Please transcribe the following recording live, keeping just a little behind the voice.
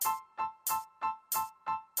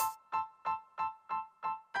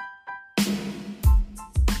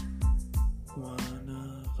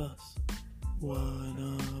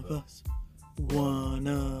us. One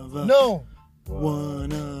of us. No.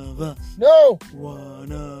 One of us. No.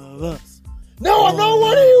 One of us. No, I'm not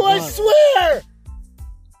one of you, I swear!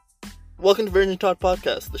 Welcome to Virgin Talk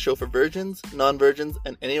Podcast, the show for virgins, non-virgins,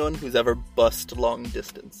 and anyone who's ever bussed long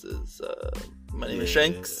distances. My name is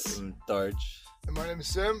Shanks. I'm Darj. And my name is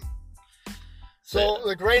Sim.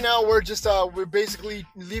 So, right now, we're basically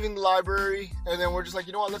leaving the library, and then we're just like,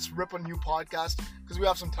 you know what, let's rip a new podcast, because we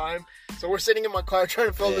have some time. So we're sitting in my car trying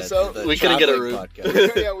to fill this out. We couldn't get a room.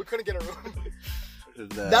 Yeah, we couldn't get a room.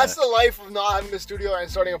 That's the life of not having a studio and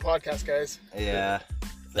starting a podcast, guys. Yeah.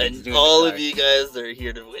 And all of you guys are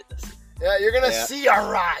here to witness it. Yeah, you're gonna see a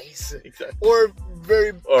rise. Exactly. Or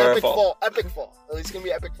Or epic a fall. Epic fall. At least it's gonna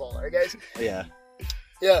be epic fall, alright guys? Yeah.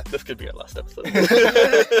 Yeah. This could be our last episode.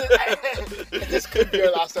 This could be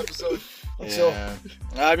our last episode. Yeah. So,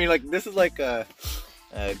 I mean, this is a good,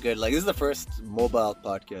 this is the first mobile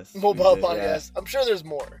podcast. mobile Yeah. podcast. I'm sure there's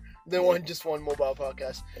more than just one mobile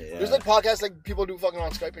podcast. Yeah. There's podcasts people do fucking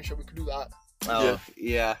on Skype and shit. We could do that. Oh,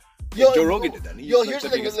 yeah. Yo, Joe Rogan did that. Here's the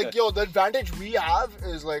thing. The advantage we have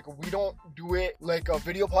is we don't do it like a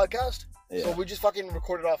video podcast. Yeah. So we just fucking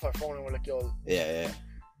record it off our phone and we're like, yo, Yeah.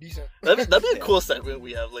 decent. That'd be a cool segment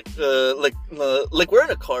we have. We're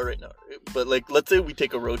in a car right now, right? But let's say we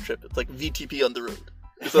take a road trip. It's like VTP on the road.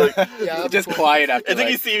 So Yeah, Just cool. quiet after. I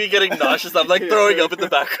think you see me getting nauseous. I'm throwing up in the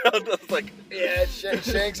background. I was like, Yeah,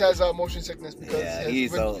 Shanks has motion sickness because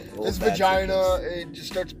he's his vagina it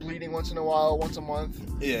just starts bleeding once in a while, once a month.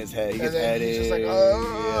 Yeah, his head. He gets And then he's just like,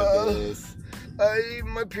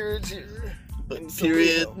 my period's here. but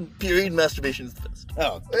period masturbation is the best.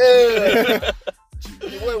 Oh.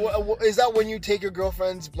 Wait, is that when you take your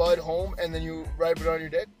girlfriend's blood home and then you rub it on your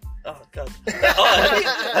dick? Oh god.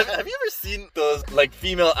 Have you ever seen those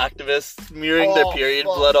female activists smearing their period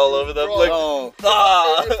fuck, blood all over them? bro.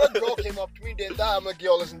 Oh. If a girl came up to me and did that, I'm like,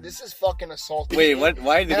 yo, listen, this is fucking assaulting. Wait, me, what?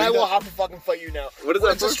 Why did And they I do will that? have to fucking fight you now. What is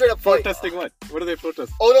It's a straight up fight. protesting? What? What are they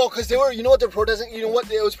protesting? Oh no, because they were, you know what they're protesting? You know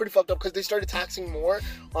what? It was pretty fucked up because they started taxing more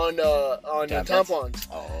on tampons.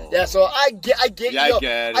 Oh. Yeah, so I get Yeah, yo, I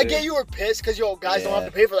get I it. get you were pissed because guys don't Yeah. have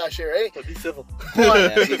to pay for that shit, right? But be civil. But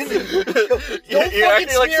Yeah. don't You're fucking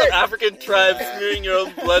acting like smear some it. African tribe smearing your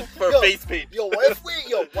own blood for Yo, face paint.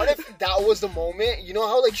 what if that was the moment? You know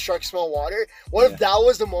how sharks smell water? What if that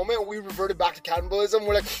was the moment we reverted back to cannibalism?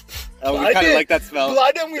 We're like, Oh, we blood? kind of like that smell.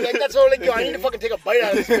 Blood, and we like that. So yo, I need to fucking take a bite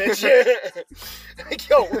out of this bitch.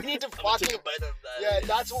 Yo, we need to fucking Take a bite of that. Yeah,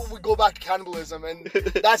 that's when we go back to cannibalism, and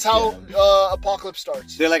that's how apocalypse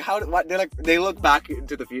starts. They're like, they look back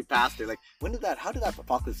into the past. They're like, how did that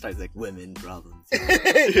apocalypse start? It's like, women problems.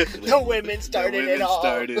 The women started it all.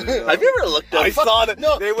 Have you ever looked at? I saw that.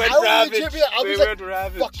 No, they went I was ravage. legit be like- I was They like, went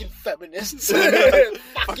ravage. Fucking feminists.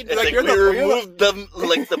 Fucking It's like you're we the- removed them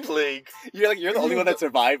like the plague. You're the only one that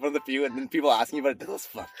survived, one of the few, and then people asking you about it. Those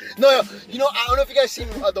fucking. No, I don't know if you guys seen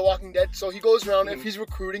The Walking Dead. So he goes around, if he's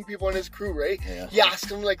recruiting people in his crew, right? Yeah. He asks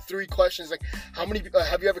them 3 questions, like, how many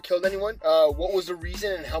have you ever killed anyone? What was the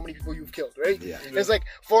reason, and how many people you've killed, right? Yeah. It's like,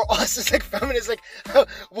 for us, it's like feminists, like,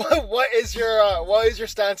 what is your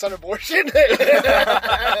stance on abortion?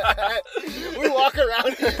 We walk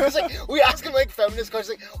around, it's like, we ask him feminist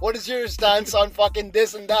questions, like, what is your stance on fucking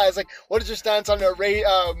this and that? It's like, what is your stance on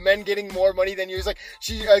men getting more money than you? It's like,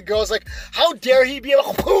 girl's like, how dare he be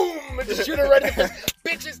able to boom and just shoot her right in the face.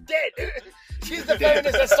 Bitch is dead. She's the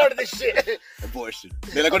feminist that started this shit. Abortion.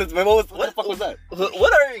 They're like, what the fuck was that?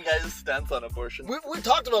 What are you guys' stance on abortion? We've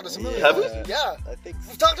talked about this a million Have we? times. Yeah. I think.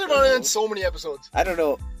 We've talked about it in so many episodes. I don't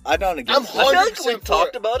know. I don't I'm against. I feel like 100% we for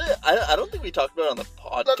talked it. about it. I don't think we talked about it on the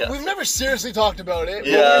Look, podcast. we've never seriously talked about it.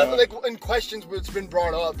 Yeah. But in questions where it's been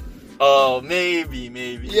brought up. Oh, maybe.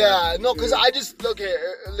 Yeah, no, because I just,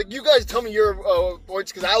 you guys tell me your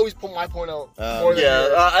points, because I always put my point out more than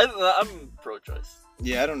Yeah, yours. I'm pro-choice.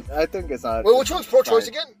 Yeah, I think it's not. Wait, which one's pro-choice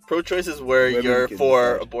again? Pro-choice is where Women you're can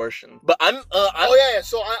for decide. abortion, but I'm Oh yeah.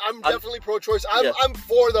 So I'm definitely pro-choice. I'm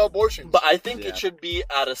for the abortion. But I think Yeah. it should be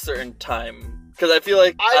at a certain time because I feel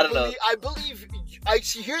like I don't know. I believe. I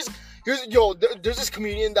see. Here's there's this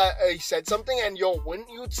comedian that said something, and when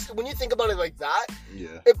you think about it like that, Yeah.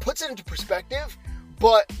 it puts it into perspective.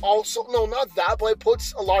 But also, no, not that, but it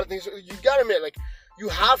puts a lot of things. You gotta admit, you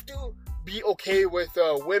have to be okay with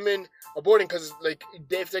women aborting because like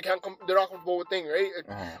if they can't come, they're not comfortable with thing, right?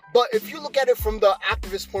 But if you look at it from the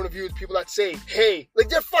activist point of view, people that say, hey, like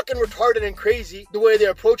they're fucking retarded and crazy the way they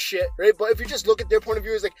approach shit, right? But if you just look at their point of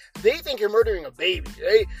view, it's like they think you're murdering a baby,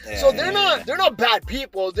 right? So they're not bad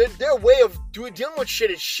people. Their way of dealing with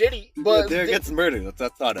shit is shitty. But there gets murdered.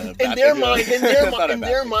 That's not a bad in their thing. mind, in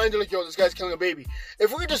their mind, they're like, yo, this guy's killing a baby.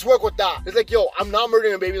 If we could just work with that, it's like, yo, I'm not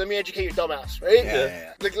murdering a baby. Let me educate your dumbass, right?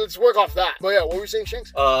 Yeah. Like, let's work off that. But yeah, what were you saying,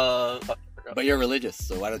 Shanks? But you're religious,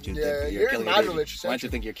 so why don't you think you're killing a baby? religious. Why don't you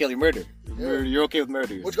think you're killing murder? You're okay with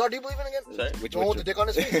murder. Which God do you believe in again? Sorry? Which Don't hold the dick on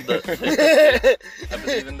his face. I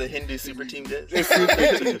believe in the Hindu super team days.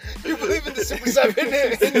 You believe in the Super 7?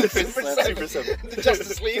 In the Super 7. Super 7. The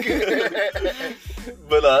Justice League.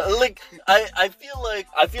 But like I feel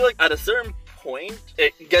like at a certain point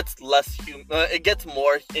it gets it gets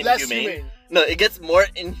more inhumane. Less humane. No, it gets more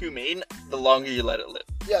inhumane the longer you let it live.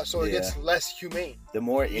 Yeah, so it gets less humane. The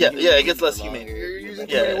more Yeah, it gets less humane. You're using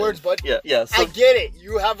too many words, bud. Yeah. So, I get it.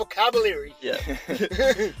 You have vocabulary. yeah.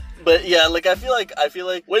 But yeah, like I feel like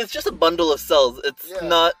when it's just a bundle of cells, it's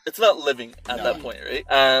not living at that point, right?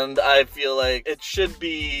 And I feel like it should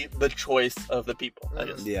be the choice of the people, I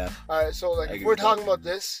guess. Yeah. Alright, so like if we're talking about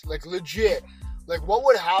this, like legit, like what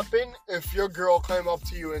would happen if your girl came up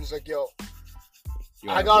to you and is like, yo,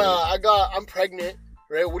 I'm pregnant,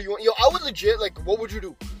 right? What do you want? Yo, I would legit, like, what would you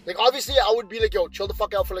do? Like, obviously, I would be like, yo, chill the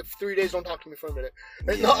fuck out for like 3 days, don't talk to me for a minute.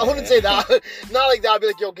 Right? No, I wouldn't say that. Not like that. I'd be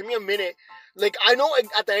like, yo, give me a minute. Like, I know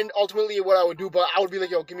at the end, ultimately, what I would do, but I would be like,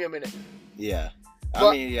 yo, give me a minute. Yeah. But,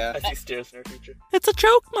 I mean, yeah. I see stairs in our future. It's a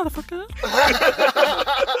joke, motherfucker.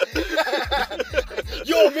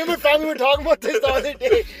 Yo, me and my family were talking about this the other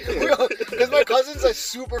day. Because my cousin's a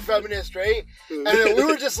super feminist, right? And then we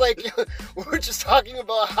were just like, talking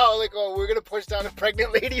about how, like, oh, we're going to push down a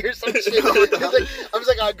pregnant lady or some shit. I was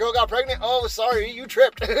like, a girl got pregnant. Oh, sorry, you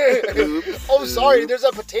tripped. Oh, sorry, there's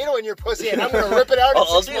a potato in your pussy and I'm going to rip it out in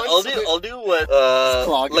 6 months. I'll do what,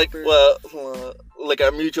 like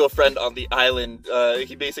our mutual friend on the island,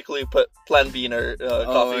 he basically put Plan B in our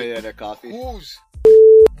coffee. Oh, yeah, their coffee. Who's?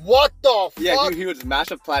 What the fuck? Yeah, he would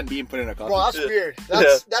mash up Plan B and put it in a coffee. Bro, that's weird.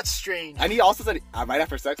 That's strange. And he also said right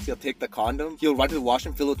after sex, he'll take the condom, he'll run to the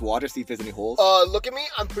washroom, fill it with water, see if there's any holes. Look at me.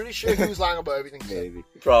 I'm pretty sure he was lying about everything. Maybe.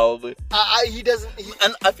 Probably. He doesn't.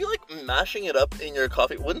 And I feel like mashing it up in your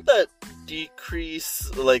coffee, wouldn't that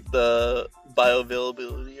decrease like the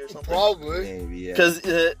bioavailability or something? Probably. Maybe, yeah. Because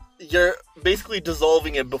you're basically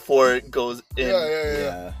dissolving it before it goes in.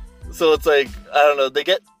 Yeah. So it's like, I don't know, they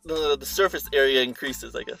get the surface area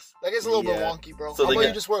increases, I guess. That gets a little bit wonky, bro. So how about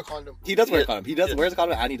you just wear a condom? He does wear a condom. He does wears a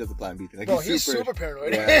condom and he does the Plan B thing. Like, Bro, he's super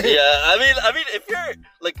paranoid. Yeah. Yeah, I mean, if you're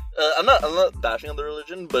like, I'm not bashing on the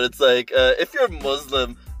religion, but it's like, if you're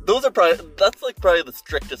Muslim, that's like probably the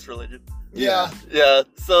strictest religion. Yeah. Yeah.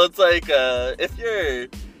 So it's like, if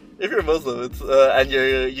you're Muslim, it's and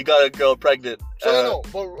you got a girl pregnant. So I know,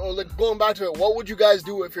 but like going back to it, what would you guys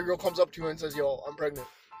do if your girl comes up to you and says, "Yo, I'm pregnant"?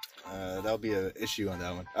 That'll be an issue on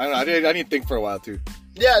that one. I don't know. I need to think for a while too.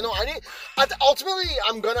 Yeah, no, ultimately,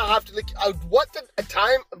 I'm gonna have to, like, what the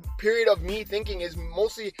time period of me thinking is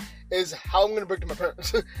mostly is how I'm gonna break to my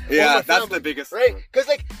parents. Yeah, that's the biggest. Right? Because,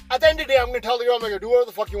 like, at the end of the day, I'm gonna tell the girl, I'm like, do whatever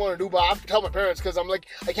the fuck you want to do, but I have to tell my parents, because I'm like,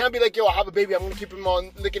 I can't be like, yo, I have a baby, I'm gonna keep him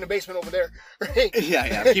on, like, in the basement over there. Right?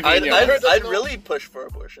 Yeah. Keep it in your I'd really push for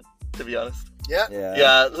abortion, to be honest. Yeah?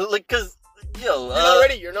 Yeah, like, because... Yo,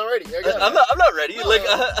 you're not ready. I'm not ready. No, like,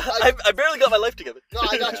 I barely got my life together. No,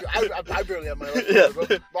 I got you. I barely have my life together, bro.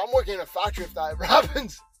 But I'm working in a factory if that ever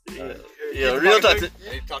happens. Yeah, real talk. I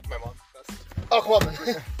need to talk to my mom. Oh, come on,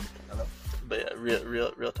 man. But yeah,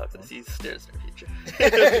 real talk. See stairs in the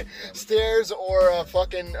future. Stairs or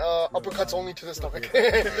fucking uppercuts only to the stomach.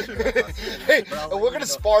 Hey, we're gonna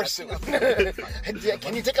spar soon.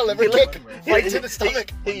 Can you take a liver kick right to the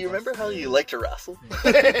stomach? Hey, you remember how you like to wrestle?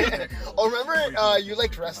 Oh, remember you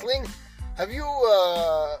liked wrestling? Have you,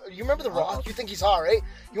 you remember The Rock? You think he's hot, right?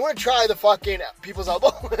 You want to try the fucking people's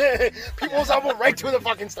elbow? People's elbow right to the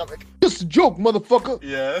fucking stomach. Just a joke, motherfucker.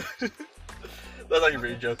 Yeah. That's like your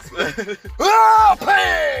brain jokes. Ah,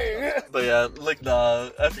 pain! But yeah, like, nah,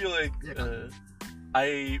 I feel like,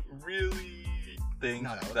 I really think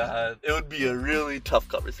that it would be a really tough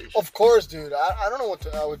conversation. Of course, dude. I don't know what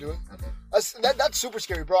I would do. Okay. That's super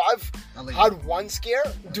scary, bro. I've had one scare,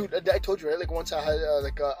 dude. I told you, right? Like once I had,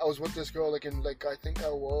 I was with this girl, like in, like, I think I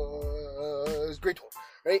was grade 12,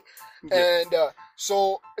 right? Yeah. And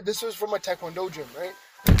so this was from my Taekwondo gym, right?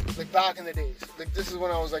 Like back in the days, like this is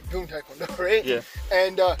when I was like doing Taekwondo, right? Yeah.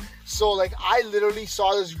 And so like I literally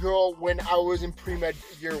saw this girl when I was in pre-med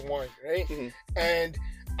year 1, right? Mm-hmm. And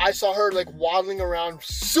I saw her like waddling around,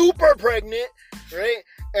 super pregnant, right?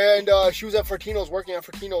 And she was at Fortino's, working at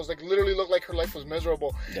Fortino's, like literally looked like her life was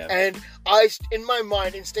miserable. Yeah. And in my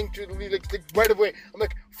mind, instinctively, like right away, I'm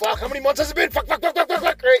like, fuck, how many months has it been? Fuck,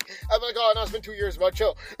 right? I'm like, oh, no, it's been 2 years, but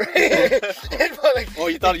chill. Right? And, but, like, Oh,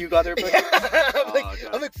 you thought you got there? But... yeah,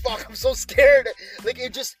 I'm like, fuck, I'm so scared. Like,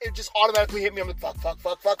 it just automatically hit me. I'm like, fuck. I'm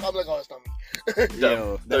like, oh, it's not me.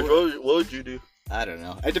 Yo, Like, what would you do? I don't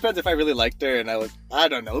know. It depends if I really liked her and I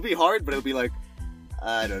don't know. It'd be hard, but it'll be like,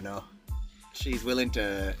 I don't know. She's willing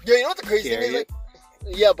to. Yeah, you know what the crazy thing carry is? Like,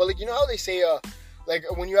 yeah, but like, you know how they say, like,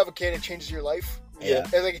 when you have a kid, it changes your life? Yeah.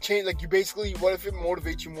 And like, it changes, like, you basically, what if it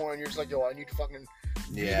motivates you more and you're just like, yo, I need to fucking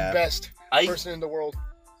be the best person in the world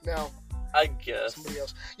now. I guess. Somebody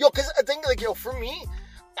else. Yo, because I think, like, yo, for me,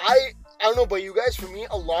 I don't know about you guys, for me,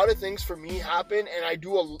 a lot of things for me happen and I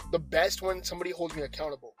do the best when somebody holds me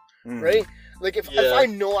accountable. Right? Like, if I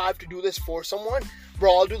know I have to do this for someone,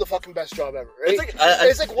 bro, I'll do the fucking best job ever, right?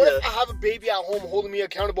 It's like, what if I have a baby at home holding me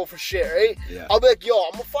accountable for shit, right? Yeah. I'll be like, yo,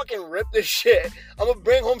 I'm gonna fucking rip this shit. I'm gonna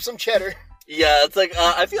bring home some cheddar. Yeah, it's like,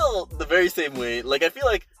 I feel the very same way. Like, I feel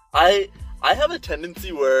like I have a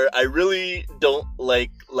tendency where I really don't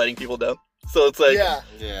like letting people down. So it's like, yeah.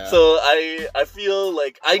 So I feel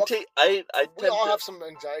like I we all have some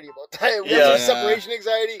anxiety about that. We Yeah. have some separation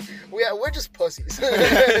anxiety. We're just pussies.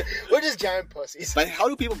 We're just giant pussies. But how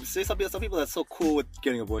do people say some people that's so cool with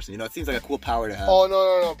getting abortion? You know, it seems like a cool power to have. Oh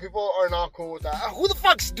no! People are not cool with that. Who the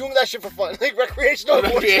fuck's doing that shit for fun? Like recreational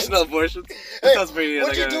abortion. Recreational abortion. Hey, Sounds pretty.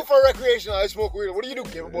 what do you do for recreational? I smoke weed. What do you do?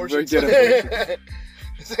 Give abortions. Get abortion.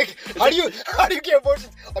 It's like, how do you get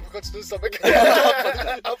abortions? Uppercuts to the stomach.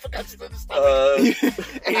 Uppercuts to the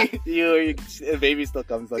stomach. The baby still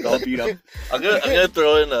comes like all beat up. I'm gonna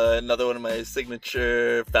throw in another one of my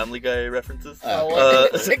signature Family Guy references.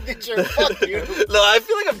 Signature. Fuck you. No, I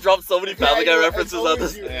feel like I've dropped so many Family Guy references on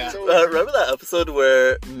this. Remember that episode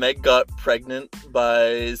where Meg got pregnant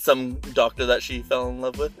by some doctor that she fell in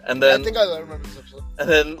love with, and then I think I remember this episode. And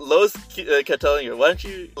then Lois kept telling her, why don't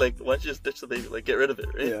you just ditch the baby, like get rid of it,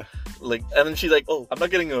 right? Yeah. Like, and then she's like, oh, I'm not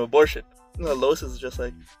getting an abortion. No, Lois is just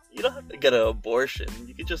like, you don't have to get an abortion.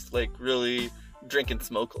 You could just like really drink and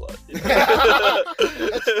smoke a lot.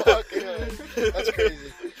 That's crazy.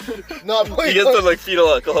 No, boy, he gets the like fetal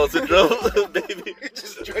alcohol syndrome, baby.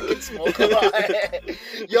 Just drink and smoke a lot.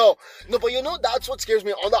 Yo, no, but you know that's what scares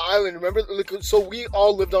me on the island. Remember, like, so we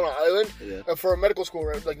all lived on an island for a medical school,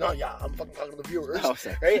 right? Like, no, yeah, I'm fucking talking to the viewers,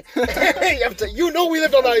 right? You know we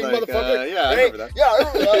lived on an island, like, motherfucker. Yeah, I remember that. Yeah, I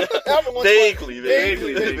remember that.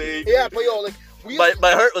 Vaguely. Yeah, but yo, like.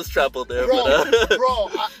 My heart was trampled there, bro.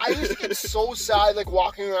 but, I used to get so sad, like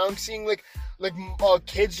walking around, seeing like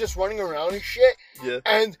kids just running around and shit. Yeah.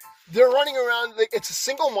 And they're running around like it's a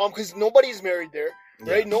single mom because nobody's married there,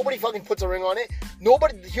 right? Yeah. Nobody fucking puts a ring on it.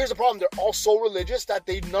 Here's the problem: they're all so religious that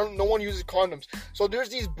no one uses condoms. So there's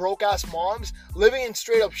these broke ass moms living in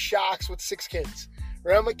straight up shacks with 6 kids.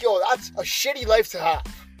 Right? I'm like, yo, that's a shitty life to have,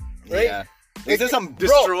 right? Yeah. Is there some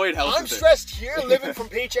destroyed houses? I'm stressed here, living from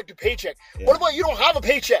paycheck to paycheck. Yeah. What about you don't have a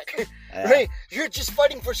paycheck? Right? You're just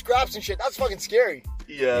fighting for scraps and shit. That's fucking scary.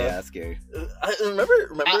 Yeah, that's scary. I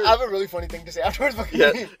remember. I have a really funny thing to say afterwards.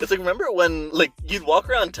 Yeah, it's like, remember when like you'd walk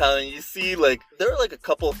around town and you see like there were like a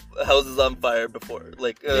couple houses on fire before.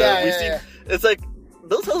 Like it's like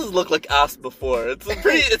those houses look like ass before.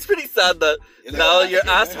 It's pretty sad that now your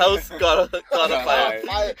ass house got a fire.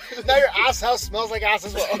 Now your ass house smells like ass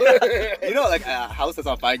as well. You know, like a house that's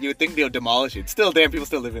on fire, you would think they'll demolish it. Still, damn, people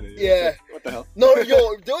still live in it. Yeah. Like, what the hell? No,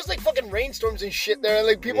 yo, there was like fucking rainstorms and shit there, and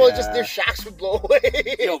like people just their shacks would blow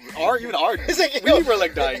away. Yo, even ours. It's like, we were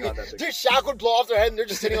like dying on that thing. Their shack would blow off their head, and they're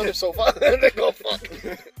just sitting on their sofa. And they go, fuck.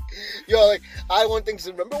 Yo, like, I had one thing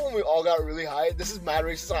to remember when we all got really high. This is mad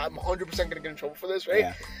racist. I'm 100% gonna get in trouble for this, right?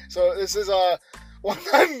 Yeah. So this is one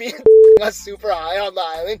time me and got super high on the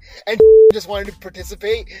island, and just wanted to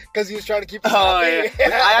participate because he was trying to keep us happy.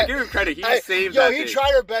 Yeah. I give him credit. He saved that he thing.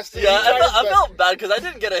 tried her best. Yeah, I felt bad because I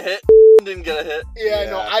didn't get a hit. Didn't get a hit.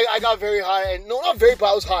 Yeah, no, I got very high, and no, not very,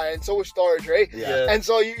 but I was high, and so was Storage, right? Yeah. And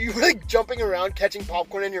so you were like jumping around, catching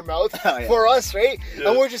popcorn in your mouth for us, right? Yeah.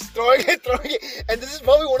 And we're just throwing it, and this is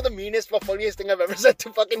probably one of the meanest but funniest thing I've ever said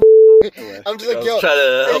to fucking. I'm just like, yo,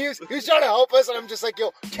 he was trying to help us, and I'm just like,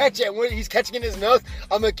 yo, catch it. And he's catching in his mouth.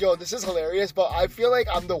 I'm like, yo, this is hilarious, but I feel like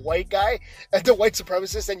I'm the white guy, the white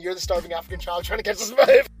supremacist, and you're the starving African child trying to catch this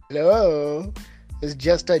vibe. Hello. It's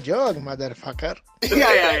just a joke, motherfucker.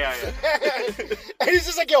 Yeah. And he's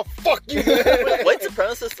just like, yo, fuck you. White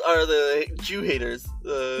supremacists are the Jew haters.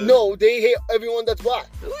 No, they hate everyone that's black.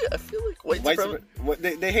 Really? I feel like white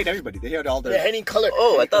supremacists. They hate everybody. They hate all their. They're hating color.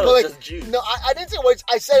 Oh, I thought it was just Jews. No, I didn't say whites.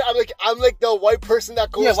 I said I'm like the white person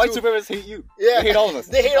that goes. Yeah, white supremacists hate you. Yeah, they hate all of us.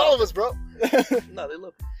 They hate all of us, bro. No, they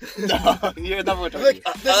love. No, you're number one. I'm like,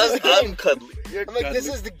 this is the game. I'm cuddly. I'm like, this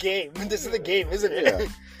is the game. This is the game, isn't it? Yeah.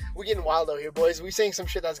 We're getting wild out here, boys. We're saying some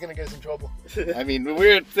shit that's gonna get us in trouble. I mean,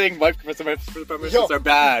 we're saying white supremacists are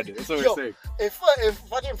bad. That's what we're saying. If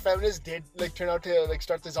fucking feminists did like turn out to like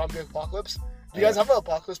start the zombie apocalypse, do you guys have an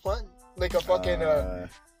apocalypse plan? Like a fucking a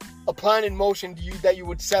plan in motion that you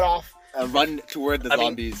would set off? Run toward the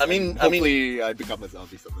zombies. Hopefully I'd become a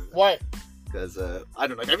zombie someday. Why? Because I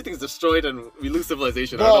don't know, everything's destroyed and we lose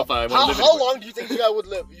civilization. Bro, I don't know if I want to live how long do you think you guys would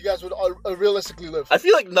live? You guys would realistically live? I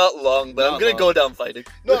feel like not long, but I'm gonna go down fighting.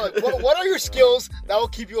 No, like, what are your skills that will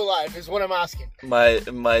keep you alive? Is what I'm asking. My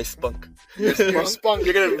spunk. Your spunk.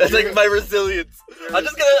 It's like my resilience. I'm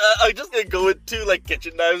just gonna go with 2 like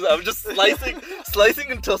kitchen knives. I'm just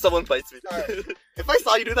slicing until someone fights me. Right. If I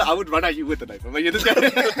saw you do that, I would run at you with the knife. I'm like, you're this guy.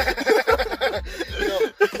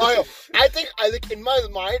 I think in my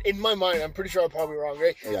mind, I'm pretty sure I'm probably wrong,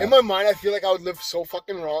 right? Yeah. In my mind, I feel like I would live so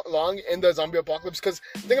fucking long in the zombie apocalypse because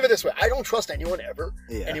think of it this way: I don't trust anyone ever,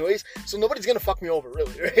 anyways. So nobody's gonna fuck me over,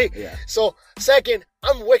 really, right? Yeah. So second,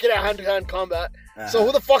 I'm wicked at hand-to-hand combat. So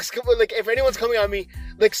who the fuck's like if anyone's coming on me,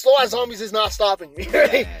 like slow as zombies is not stopping me,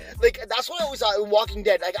 right? Like that's what I always thought in Walking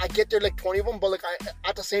Dead. Like I get there like 20 of them, but like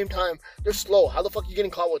at the same time they're slow. How the fuck are you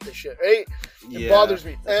getting caught with this shit, right? It bothers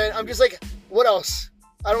me, and I'm just like, what else?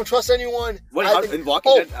 I don't trust anyone. In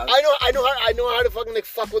Walking Dead? I know how to fucking like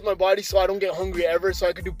fuck with my body so I don't get hungry ever. So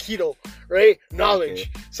I could do keto, right? Knowledge.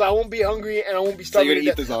 Okay. So I won't be hungry and I won't be starving. So you're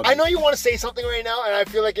gonna eat the zombies. I know you want to say something right now, and I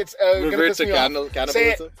feel like it's gonna piss me off. Cannibalism?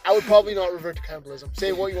 Say it. I would probably not revert to cannibalism.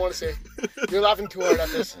 Say what you want to say. You're laughing too hard at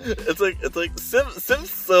this. It's like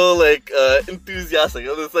Sim's so like enthusiastic.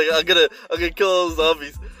 It's like I'm gonna kill all the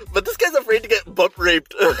zombies. But this guy's afraid to get butt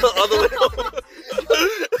raped on the way home.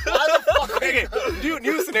 Why the fuck? Okay,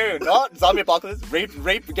 new scenario. Not zombie apocalypse. Gay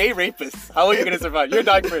rapists. How are you gonna survive? You're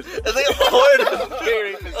dying first. It's like a horde.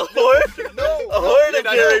 Gay rapists. A horde of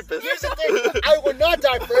gay rapists. Here's the thing. I would not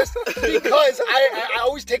die first because I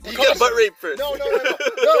always take precautions. You get butt raped first. No.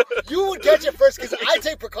 You would get it first because I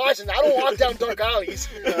take precautions. I don't walk down dark alleys.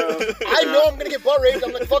 I know I'm gonna get butt raped.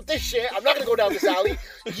 I'm like, fuck this shit. I'm not gonna go down this alley.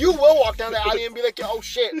 You will walk down the alley and be like, oh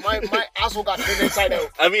shit, my asshole got turned inside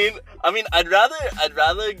out. I mean, I'd rather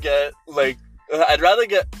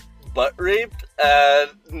get butt raped and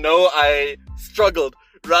know I struggled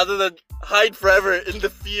rather than hide forever in the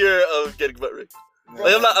fear of getting butt raped.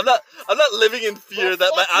 Like, I'm not living in fear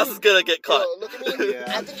that my ass is gonna get caught. Yo, look at me.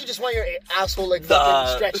 I think you just want your asshole like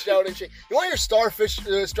fucking stretched out and shit. You want your starfish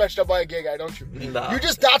stretched out by a gay guy, don't you? Nah.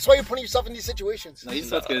 That's why you're putting yourself in these situations. No, you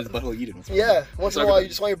just want to get his butthole eaten. Yeah, once in a while you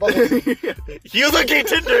just want your butthole. He was on gay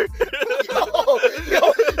Tinder.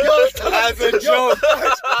 Yo, That's a joke.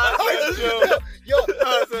 That's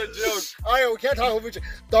a joke. Alright, we can't talk about it.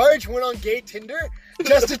 Darge went on gay Tinder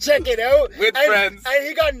just to check it out. With friends. And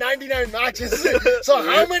he got 99 matches. So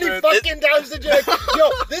how many fucking times did you like,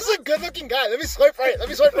 yo, this is a good looking guy. Let me swipe right.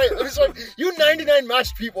 You 99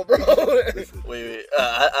 matched people, bro. Wait.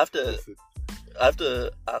 I have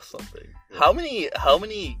to ask something. How many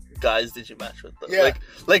guys did you match with though? Yeah.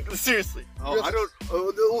 Like seriously. Oh, I don't.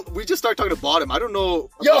 We just started talking to Bottom. I don't know.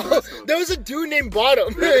 Yo, there was a dude named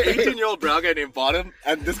Bottom. 18-year-old brown guy named Bottom,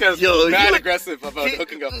 and this guy was mad aggressive about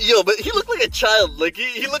hooking up. Yo, but he looked like a child. Like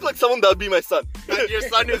he looked like someone that would be my son. Your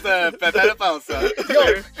son is a pedophile, son.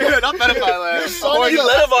 Yo, not pedophile. Your son You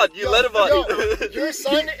let him on. Yo, your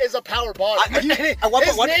son is a power bottom. His name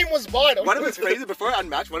was Bottom. One of his phrases before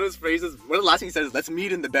Unmatched, one of the last thing he says is, "Let's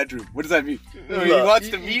meet in the bedroom." What does that mean? He wants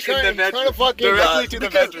to meet in the bedroom. Directly to the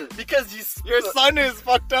bedroom. Because your son is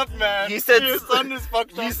fucked up, man. You said your son is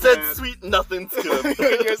fucked up. You said man. Sweet nothings to him.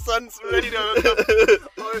 Your son's ready to hook up.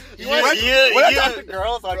 When I talk to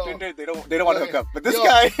girls on Tinder, they don't want to hook up. But this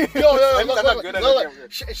guy, look.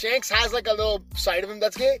 Shanks has like a little side of him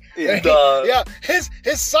that's gay. Yeah. His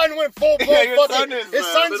son went full blown fucking. His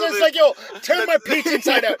son says like, yo, turn my peach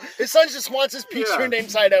inside out. His son just wants his peach turned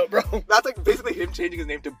inside out, bro. That's like basically him changing his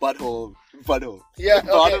name to Butthole. Yeah,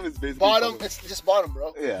 Bottom is basically bottom. It's just bottom,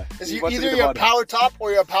 bro. Yeah. It's either you're a power top or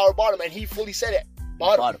you're a power bottom, and he fully said it.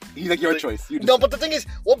 Bottom. He's like your choice. No, but the thing is,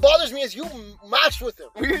 what bothers me is you matched with him.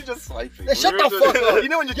 We were just swiping. Shut the fuck up. You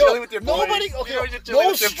know when you're chilling with your boys. Nobody. Okay.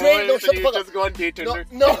 No straight. No, shut the fuck up. Just go on gay Tinder.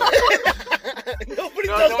 No. Nobody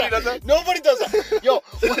does that. Nobody does that. Yo.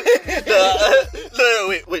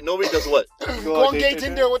 Wait. Nobody does what? Go on gay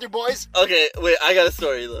Tinder with your boys. Okay. Wait. I got a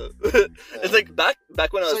story though. It's like back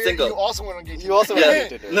when I was single. You also went on gay Tinder. You also went on gay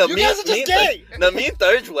Tinder. No, you guys are just gay. No, me and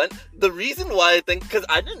Tharj went. The reason why I think because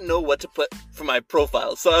I didn't know what to put for my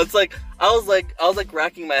profile, so it's like I was like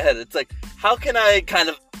racking my head. It's like how can I kind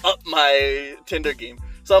of up my Tinder game?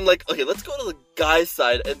 So So I'm like, okay, let's go to the guy's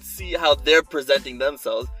side and see how they're presenting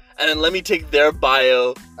themselves. And then let me take their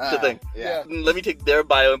bio to thing. Yeah. Let me take their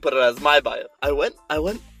bio and put it as my bio. I went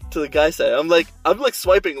to the guy's side. I'm like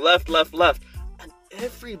swiping left. And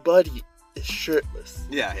everybody is shirtless.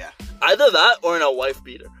 Yeah. Either that or in a wife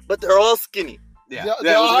beater. But they're all skinny. Yeah.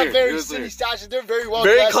 They all have very skinny stashes. They're very well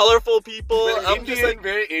Very dressed. colorful people. Very I'm Indian, just like,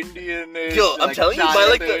 very Indian. yo, I'm telling you, by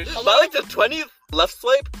like childish. the 20th left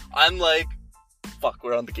swipe, I'm like, fuck,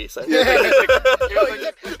 we're on the gay side. Yeah.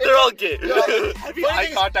 They're all gay. Heavy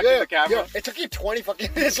eye contact with the camera. It took you 20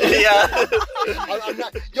 fucking minutes. Yeah. I'm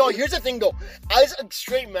not. Yo, here's the thing though. As a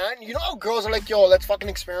straight man, you know how girls are like, yo, let's fucking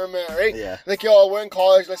experiment, right? Yeah. Like, yo, we're in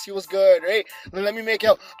college, let's see what's good, right? Then let me make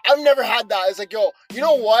out. I've never had that. It's like, yo, you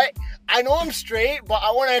know what? I know I'm straight, but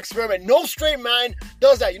I want to experiment. No straight man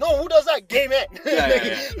does that. You know who does that? Gay men.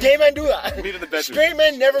 Yeah. Gay men do that. Meet in the bedroom. Straight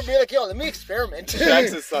men never be like, yo, let me experiment.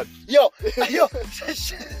 Jackson's son. Yo.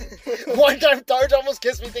 One time, Tarj almost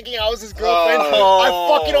kissed me thinking I was his girlfriend.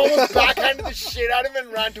 I fucking almost backhanded the shit out of him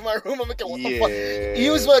and ran to my room. I'm like, what the fuck? He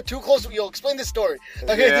was too close. Yo, explain this story.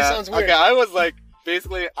 Okay, this sounds weird. Okay, I was like,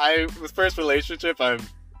 basically, I was first relationship.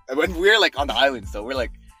 When we're like on the island, so we're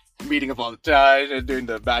like meeting up all the time and doing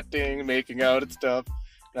the batting, making out and stuff.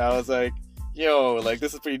 And I was like, yo, like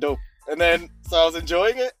this is pretty dope. And then, so I was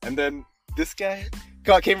enjoying it, and then this guy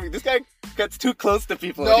gets too close to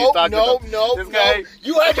people. and he's talking to them. This guy,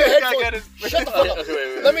 You had your this guy got headphones. his- Shut the fuck up.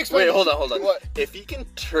 Wait. Let me explain. Wait, hold on. What? If he can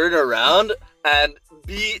turn around and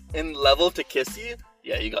be in level to kiss you,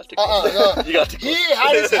 yeah, you got to kiss. No. You got to He kiss.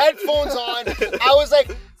 had his headphones on. I was like,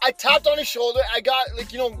 I tapped on his shoulder. I got, like,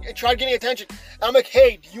 tried getting attention. I'm like,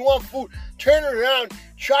 hey, do you want food? Turn around.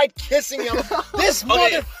 Tried kissing him. This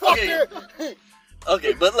motherfucker.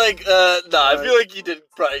 Okay, but like, I feel like you did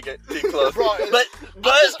probably get too close. Bro, but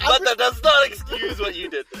that does not excuse what you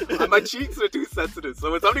did. My cheeks were too sensitive,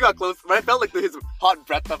 so when somebody got close, when I felt like his hot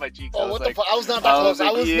breath on my cheeks. Oh, I was what like, the fuck? I was not that close.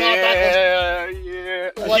 I was not that close.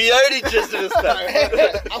 Yeah. What? He already jizzed in his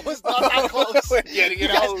back. I was not that close. We're getting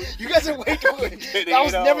it out. You guys are way too good. Getting I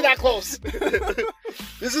was it never out. that close.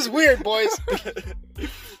 This is weird, boys.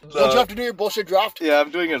 Don't you have to do your bullshit draft? Yeah,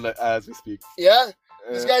 I'm doing it as we speak. Yeah?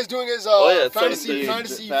 This guy's doing his it's fantasy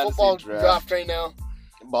fantasy football draft. draft right now.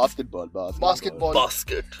 Basketball.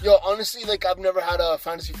 Basket. Yo, honestly, like, I've never had a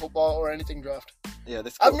fantasy football or anything draft. Yeah,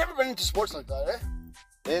 this. I've never been into sports like that,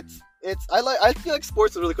 eh? I feel like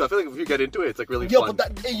sports is really cool. I feel like if you get into it, it's like really Yo, fun.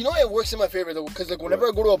 but that, you know, it works in my favor though, because like whenever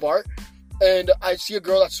I go to a bar and I see a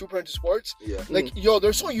girl that's super into sports, Yeah. like yo,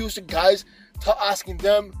 they're so used to guys asking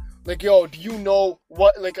them. Like, yo, do you know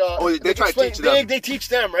what, like, they try to teach them. They teach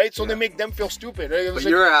them, right? So Yeah. they make them feel stupid, right? It was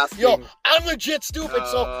But you're asking. yo, I'm legit stupid,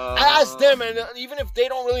 so I ask them, and even if they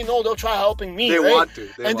don't really know, they'll try helping me, They right? want to.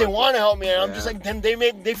 They want to help me, and I'm just Yeah. like, then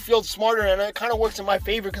they feel smarter, and it kind of works in my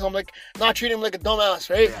favor, because I'm like, not treating them like a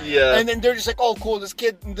dumbass, right? Yeah. And then they're just like, oh, cool, this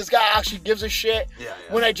guy actually gives a shit, Yeah.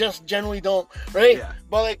 when I just generally don't, right? Yeah.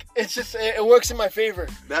 But like, it's just, it works in my favor.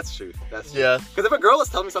 That's true. Yeah. Because if a girl was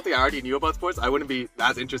telling me something I already knew about sports, I wouldn't be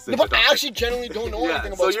as interested. But to I talk. actually genuinely don't know Yeah, anything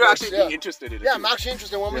about so sports. you're actually yeah. being interested in it. Yeah, too. I'm actually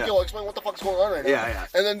interested. I'm like, Yeah. yo, explain what the fuck's going on right now. Yeah.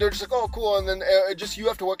 And then they're just like, oh, cool. And then just you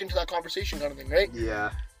have to work into that conversation kind of thing, right?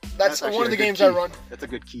 Yeah. That's actually one of a the good games key. I run. That's a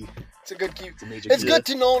good key. It's a good key. It's a major It's key. good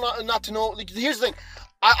to know, not to know. Like, here's the thing.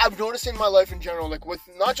 I've noticed in my life in general, like with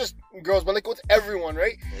not just girls, but like with everyone,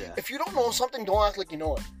 right? Yeah. If you don't know something, don't act like you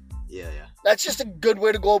know it. Yeah. That's just a good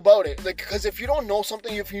way to go about it. Like, because if you don't know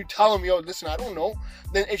something, if you tell them, yo, listen, I don't know,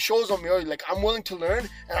 then it shows them, yo, like, I'm willing to learn,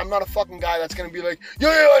 and I'm not a fucking guy that's gonna be like, yeah,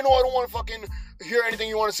 I know, I don't want to fucking hear anything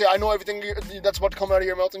you want to say. I know everything that's about to come out of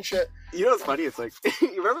your mouth and shit. You know what's funny? It's like,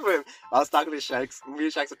 you remember when I was talking to Shanks, me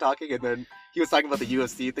and Shanks were talking, and then he was talking about the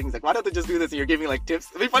UFC thing. He's like, why don't they just do this? And you're giving like tips.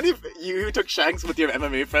 It'd be funny if you took Shanks with your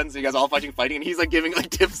MMA friends, and you guys all fighting, and he's like giving like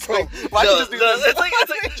tips. Like, why don't you just do this? It's like,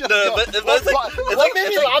 What made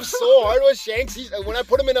me laugh so hard was Shanks. When I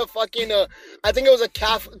put him in a fucking, I think it was a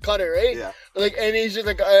calf cutter, right? Yeah. Like, and he's just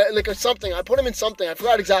like something. I put him in something. I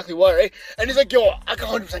forgot exactly what, right? And he's like, yo, I can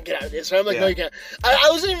 100% get out of this. Right? I'm like, no, you can't. I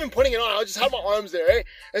wasn't even putting it on. I just had my arms there, right?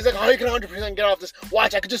 And he's like, oh, you can 100% get off this.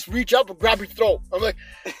 Watch, I could just reach up and grab your throat. I'm like,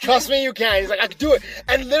 trust me, you can. He's like, I could do it.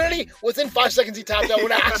 And literally, within 5 seconds, he tapped out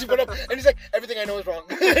when I actually put up. And he's like, everything I know is wrong.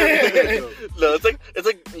 No, it's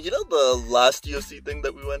like you know the last UFC thing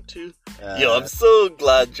that we went to. Yo, I'm so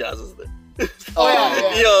glad Jazz is there. Oh,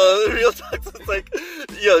 yeah. Yo, real talk. It's like,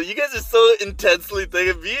 yo, you guys are so intensely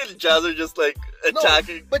thinking. Me and Jazz are just like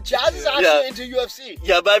attacking. But Jazz is actually into UFC.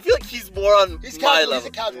 Yeah, but I feel like he's more on He's my casual. level. He's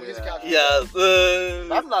a casual. He's a casual.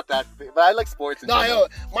 Yeah. I'm not that big, but I like sports. No, yo,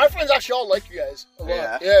 my friends actually all like you guys a lot.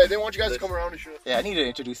 Yeah. Yeah, they want you guys to come around and shit. Yeah, I need to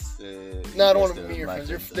introduce. No, I don't want to meet your friends.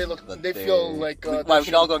 They feel like. We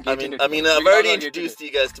can all go on I Gay mean, Tinder. I've already introduced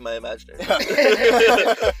you guys to my imaginary.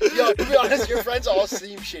 Yo, to be honest, your friends all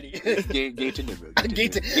seem shitty. Gay Tinder, bro. Gay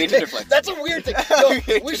Gay Tinder flex. That's a weird thing.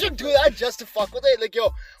 Yo, we should do that just to fuck with it. Like,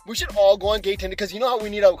 yo, we should all go on Gay Tinder because you know how we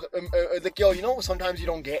need a like, yo, you know sometimes you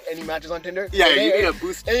don't get any matches on Tinder. Yeah, Okay? you need a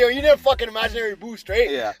boost. And yo, you need a fucking imaginary boost, right?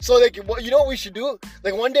 Yeah. So like, you know what we should do?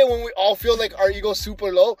 Like one day when we all feel like our ego's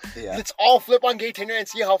super low, Yeah. let's all flip on Gay Tinder and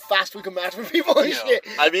see how fast we can match with people and shit.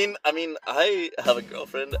 I mean, I have a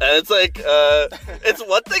girlfriend, and it's like, it's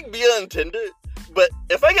one thing being on Tinder, but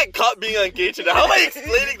if I get caught being on Gay Tinder, how am I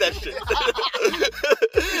explaining that shit?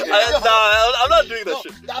 I'm not doing that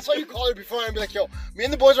shit. That's why you call her before and be like, yo, me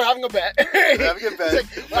and the boys are having a bet. We're having a bet.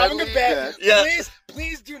 It's like, we're having a bet. Yeah.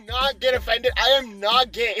 Please do not get offended. I am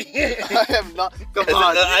not gay. I am not. Come It's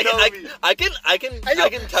on, like, you know me. I can And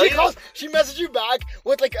yo, tell you. she messages you back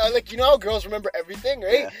with like you know how girls remember everything,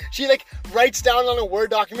 right? Yeah. She like writes down on a Word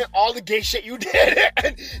document all the gay shit you did,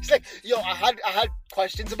 and she's like, "Yo, I had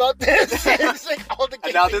questions about this." And it's like all the gay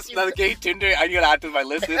And now things this you now the did. Gay Tinder, I need to add to my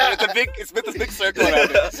list. It's with this big circle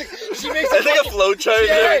around it. It's like, she makes I think a flow chart.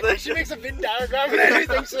 yeah, and everything. she makes a Venn diagram and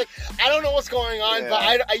everything. She's like, I don't know what's going on,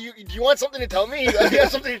 Yeah. but do you want something to tell me? You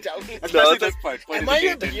have something to tell me. Especially it's this part. Am I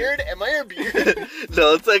your beard? Am I your beard?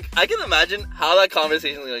 No, it's like I can imagine how that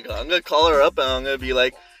conversation is gonna go. I'm gonna call her up and I'm gonna be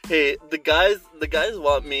like, "Hey, the guys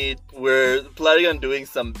want me. We're planning on doing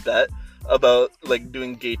some bet about like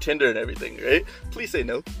doing Gay Tinder and everything, right? Please say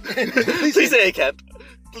no. Please say I can't.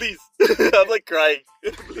 Please." I'm like crying.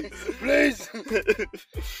 Please.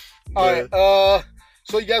 Alright,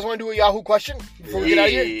 so you guys want to do a Yahoo question before we get out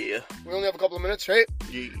of here? Yeah. We only have a couple of minutes, right?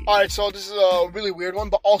 Yeah. Alright, so this is a really weird one,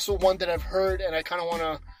 but also one that I've heard, and I kind of want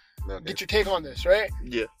to get your take on this, right?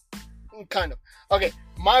 Yeah. Kind of. Okay,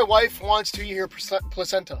 my wife wants to eat her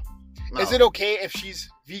placenta. No. Is it okay if she's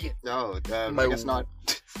vegan? No, My I guess not.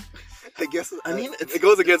 I guess. I mean, it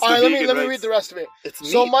goes against Alright, the let vegan me rights. read the rest of it.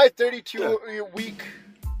 It's So meat. my 32-week...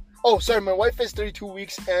 Oh, sorry, my wife is 32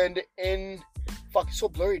 weeks, and in... Fuck, it's so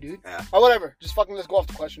blurry, dude. Yeah. Whatever. Just fucking let's go off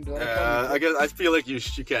the question, dude. I guess I feel like you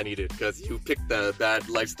can't eat it because you picked a bad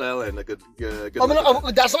lifestyle and a good. I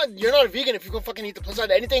mean, that's not. You're not a vegan if you can fucking eat the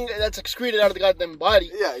placenta. Anything that's excreted out of the goddamn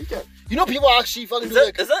body. Yeah, you can. You know, people actually fucking Is do that,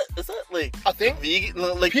 like is that like a thing.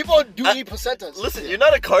 vegan? Like People do I- eat placentas. Listen, you're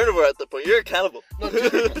not a carnivore at that point. You're a cannibal. No,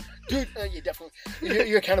 dude, yeah, definitely.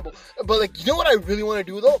 You're a cannibal. But like, you know what I really want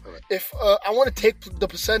to do though? If I want to take the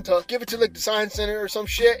placenta, give it to like the science center or some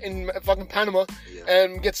shit in fucking Panama, Yeah.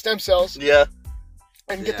 and get stem cells Yeah.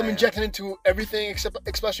 and get them Yeah. injected into everything except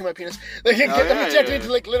especially my penis. Like get them yeah, injected yeah.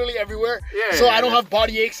 into like literally everywhere, Yeah, so yeah, I don't yeah. have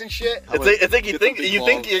body aches and shit. It's like you Get think some big you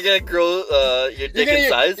think balls. you're gonna grow your dick in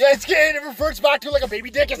size. Yeah, it reverts back to like a baby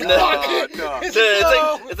dick. It's like, No, fuck. no. It's So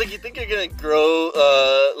like, no. it's like you think you're gonna grow,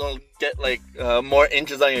 get like more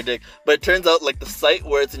inches on your dick, but it turns out like the site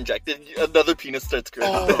where it's injected, another penis starts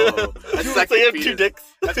growing. Oh, a so second you have two penis. dicks.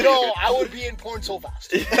 No, I would be in porn so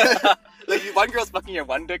fast. Like one girl's fucking your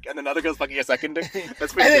one dick and another girl's fucking your second dick. That's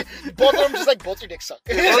And pretty then good. both of them just like, both your dicks suck.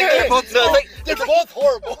 They're both, no, They're both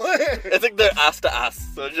horrible. it's like they're ass to ass.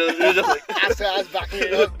 So you're just like, Ass to ass, backing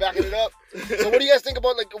it up. So what do you guys think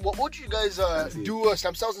about, like, what would you guys do,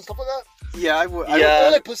 stem cells and stuff like that? Yeah, I would. Yeah.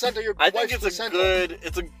 Or like placenta, your I think wife's it's placenta.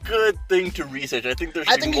 a good thing to research. I think there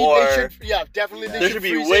should I be think more. they should, yeah, definitely. Yeah. They there should should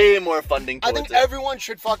be freeze it. way more funding I towards think it. everyone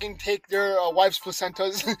should fucking take their wife's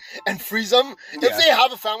placentas and freeze them. If Yeah. they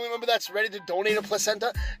have a family member that's ready to donate a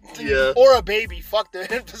placenta, Yeah. or a baby, fuck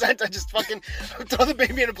the placenta, just fucking throw the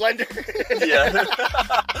baby in a blender. Yeah.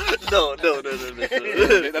 no.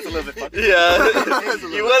 That's a little bit fucked. Yeah.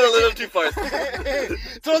 You went a little too far.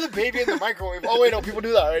 Throw the baby in the microwave. Oh wait, no, people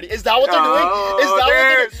do that already. Is that what they're doing? Oh, Is that what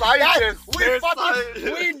they're they're doing? scientists. We They're fucking,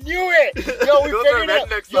 scientists. we knew it. Yo, we Those figured are it out.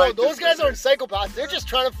 redneck Yo, those scientists. guys aren't psychopaths. They're just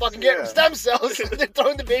trying to fucking get Yeah. stem cells. They're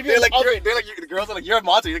throwing the baby They're in like, the oven. the girls are like, you're a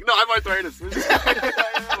monster. You're like, no, I have arthritis. I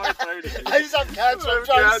have arthritis. I just have cancer. I'm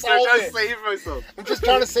trying Yeah, to I'm solve trying to it. save myself. I'm just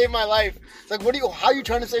trying to save my life. It's like, how are you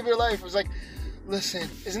trying to save your life? It was like, listen,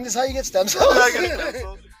 isn't this how you get stem cells? I get stem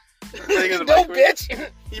cells. Putting in the No, microwave. bitch.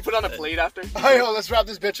 You put on a plate after. Alright, yo, let's wrap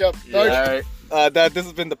this bitch up. Alright. This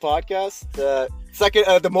has been the podcast.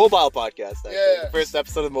 The mobile podcast. Actually. Yeah. The first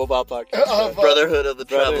episode of the mobile podcast. Of, Brotherhood of the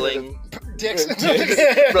Brotherhood traveling. Dicks.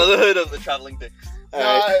 Brotherhood of the traveling dicks.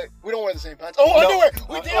 Alright. We don't wear the same pants. Oh, No. underwear!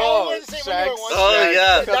 We did all Oh, wear the same Shanks. underwear once. Oh,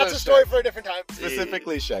 yeah. That's a story for a different time.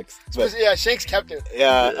 Specifically Shanks. But, Yeah, Shanks kept it.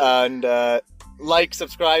 yeah, and like,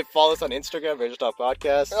 subscribe, follow us on Instagram, Virgin Talk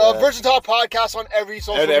Podcast. Virgin Talk Podcast on every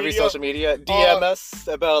social and media. every social media. DM us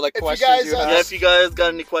about like if you questions guys, you have. Yeah, if you guys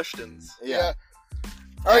got any questions. Yeah.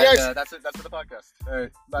 Alright, guys. That's it. That's for the podcast. All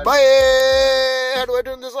right. Bye. Bye. How do I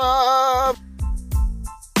turn this off?